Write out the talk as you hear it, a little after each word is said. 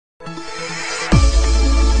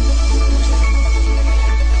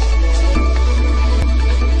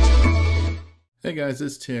Hey guys,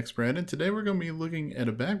 it's TX Brad, and today we're going to be looking at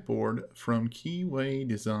a backboard from Keyway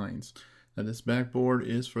Designs. Now this backboard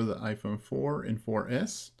is for the iPhone 4 and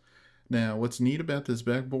 4S. Now what's neat about this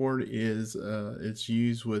backboard is it's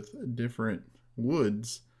used with different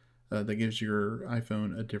woods that gives your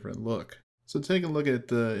iPhone a different look. So take a look at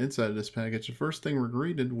the inside of this package. The first thing we're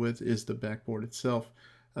greeted with is the backboard itself.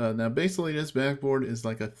 Now basically this backboard is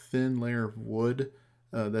like a thin layer of wood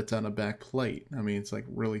that's on a back plate. I mean, it's like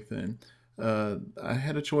really thin. I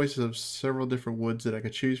had a choice of several different woods that I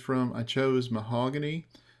could choose from. I chose mahogany.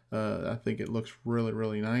 I think it looks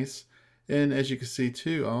really nice. And as you can see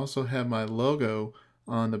too, I also have my logo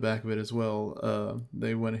on the back of it as well.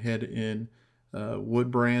 They went ahead and wood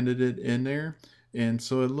branded it in there, and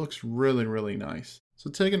so it looks really nice. So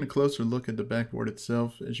taking a closer look at the backboard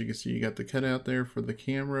itself, as you can see, you got the cutout there for the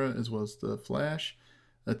camera as well as the flash.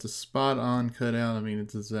 That's a spot on cutout. I mean,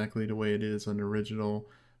 it's exactly the way it is on the original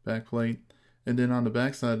backplate. And then on the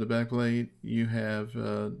back side of the backplate, you have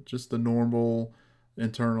just the normal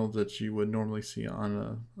internal that you would normally see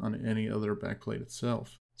on any other backplate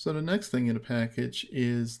itself. So the next thing in the package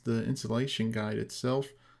is the installation guide itself.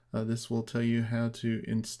 This will tell you how to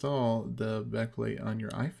install the backplate on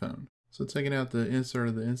your iPhone. So taking out the insert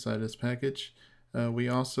of the inside of this package, we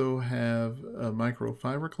also have a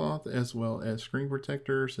microfiber cloth as well as screen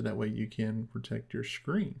protector, so that way you can protect your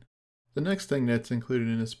screen. The next thing that's included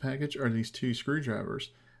in this package are these two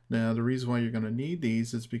screwdrivers. Now the reason why you're going to need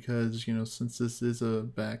these is because, since this is a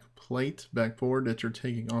backboard that you're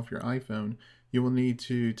taking off your iPhone, you will need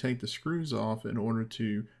to take the screws off in order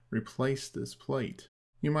to replace this plate.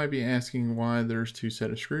 You might be asking why there's two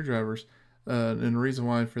sets of screwdrivers. And the reason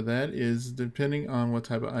why for that is depending on what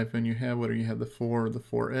type of iPhone you have, whether you have the 4 or the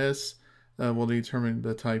 4S, will determine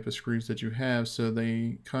the type of screws that you have. So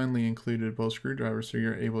they kindly included both screwdrivers so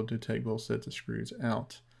you're able to take both sets of screws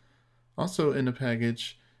out. Also in the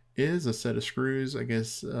package is a set of screws. I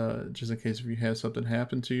guess just in case if you have something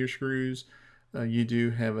happen to your screws, you do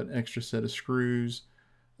have an extra set of screws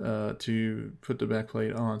to put the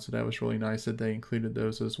backplate on. So that was really nice that they included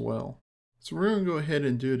those as well. So we're going to go ahead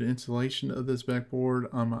and do the installation of this backboard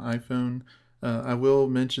on my iPhone. I will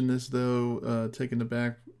mention this though, taking the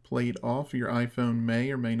back plate off your iPhone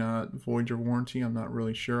may or may not void your warranty. I'm not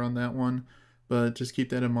really sure on that one, but just keep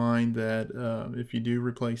that in mind that if you do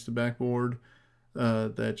replace the backboard,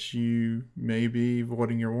 that you may be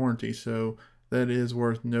voiding your warranty. So that is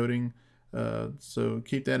worth noting. So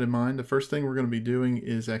keep that in mind. The first thing we're going to be doing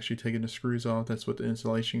is actually taking the screws off. That's what the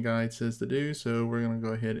installation guide says to do. So we're going to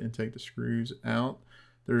go ahead and take the screws out.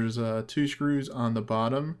 There's two screws on the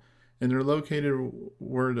bottom, and they're located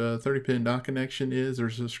where the 30-pin dock connection is.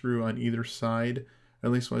 There's a screw on either side, or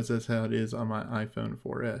at least that's how it is on my iPhone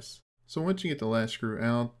 4S. So once you get the last screw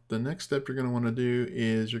out, the next step you're going to want to do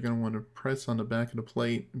is you're going to want to press on the back of the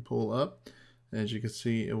plate and pull up. As you can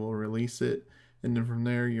see, it will release it. And then from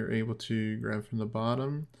there, you're able to grab from the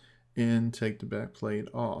bottom and take the back plate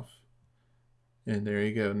off. And there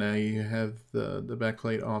you go. Now you have the back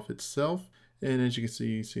plate off itself. And as you can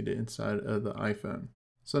see the inside of the iPhone.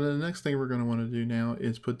 So the next thing we're going to want to do now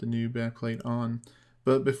is put the new back plate on.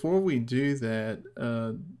 But before we do that,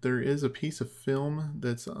 there is a piece of film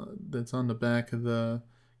that's on the back of the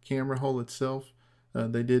camera hole itself.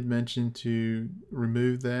 They did mention to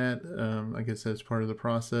remove that. I guess that's part of the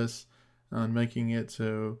process on making it,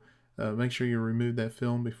 so make sure you remove that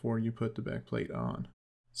film before you put the back plate on.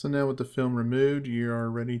 So now with the film removed, you are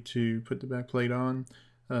ready to put the back plate on.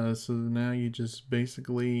 So now you just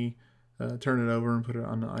basically turn it over and put it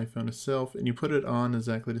on the iPhone itself, and you put it on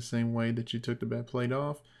exactly the same way that you took the back plate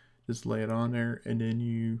off. Just lay it on there and then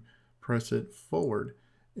you press it forward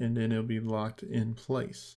and then it'll be locked in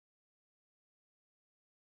place.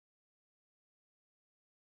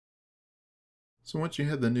 So once you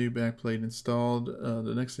have the new backplate installed,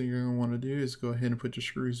 the next thing you're going to want to do is go ahead and put your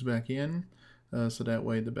screws back in, so that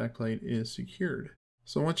way the backplate is secured.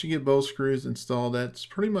 So once you get both screws installed, that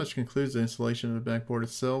pretty much concludes the installation of the backboard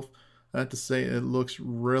itself. I have to say it looks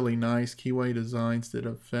really nice. Keyway Designs did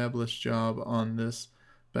a fabulous job on this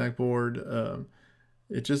backboard.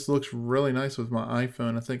 It just looks really nice with my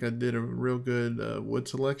iPhone. I think I did a real good wood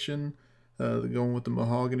selection. Going with the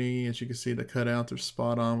mahogany, as you can see, the cutouts are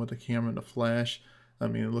spot on with the camera and the flash. I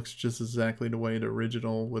mean, it looks just exactly the way the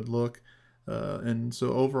original would look. And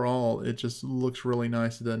so overall, it just looks really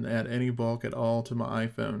nice. It doesn't add any bulk at all to my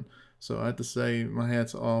iPhone. So I have to say, my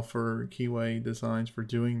hat's off for Keyway Designs for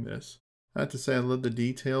doing this. I have to say, I love the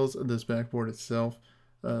details of this backboard itself.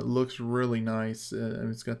 It looks really nice.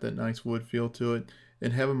 It's got that nice wood feel to it.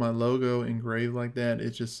 And having my logo engraved like that,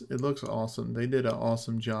 it looks awesome. They did an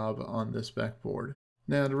awesome job on this backboard.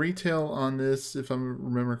 Now the retail on this, if I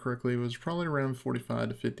remember correctly, was probably around $45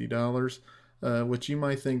 to $50, which you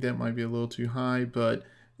might think that might be a little too high, but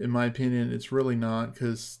in my opinion, it's really not,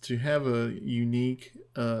 because to have a unique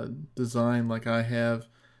design like I have,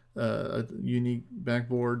 a unique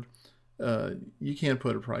backboard, you can't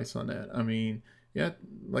put a price on that. I mean, yeah,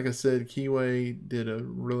 like I said, Keyway did a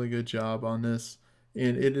really good job on this,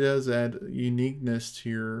 and it does add uniqueness to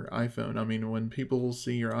your iPhone. I mean, when people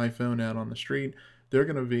see your iPhone out on the street, they're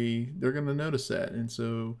gonna notice that, and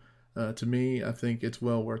so to me, I think it's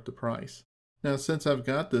well worth the price. Now, since I've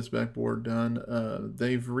got this backboard done,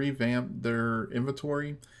 they've revamped their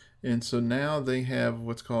inventory, and so now they have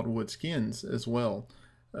what's called wood skins as well.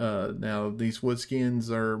 Now, these wood skins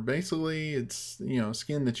are basically, it's,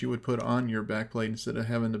 skin that you would put on your backplate instead of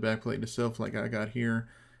having the backplate itself like I got here.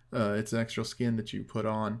 It's actual skin that you put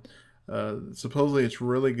on. Supposedly it's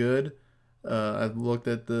really good. I've looked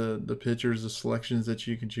at the pictures, the selections that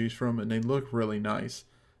you can choose from, and they look really nice.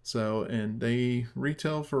 So, and they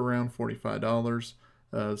retail for around $45.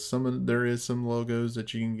 There is some logos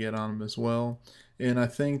that you can get on them as well, and I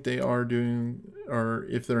think they are doing, or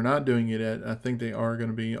if they're not doing it yet, I think they are going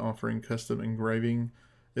to be offering custom engraving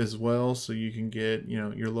as well, so you can get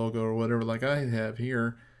your logo or whatever, like I have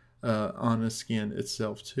here, on the skin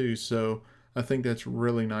itself too. So I think that's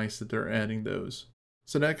really nice that they're adding those.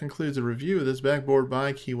 So that concludes the review of this backboard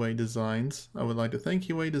by Keyway Designs. I would like to thank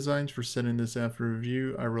Keyway Designs for sending this out for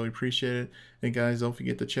review. I really appreciate it. And guys, don't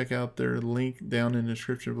forget to check out their link down in the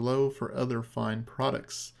description below for other fine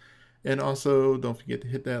products. And also, don't forget to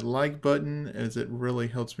hit that like button, as it really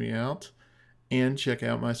helps me out. And check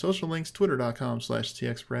out my social links,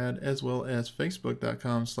 twitter.com/txbrad, as well as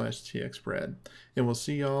facebook.com/txbrad. And we'll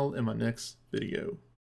see y'all in my next video.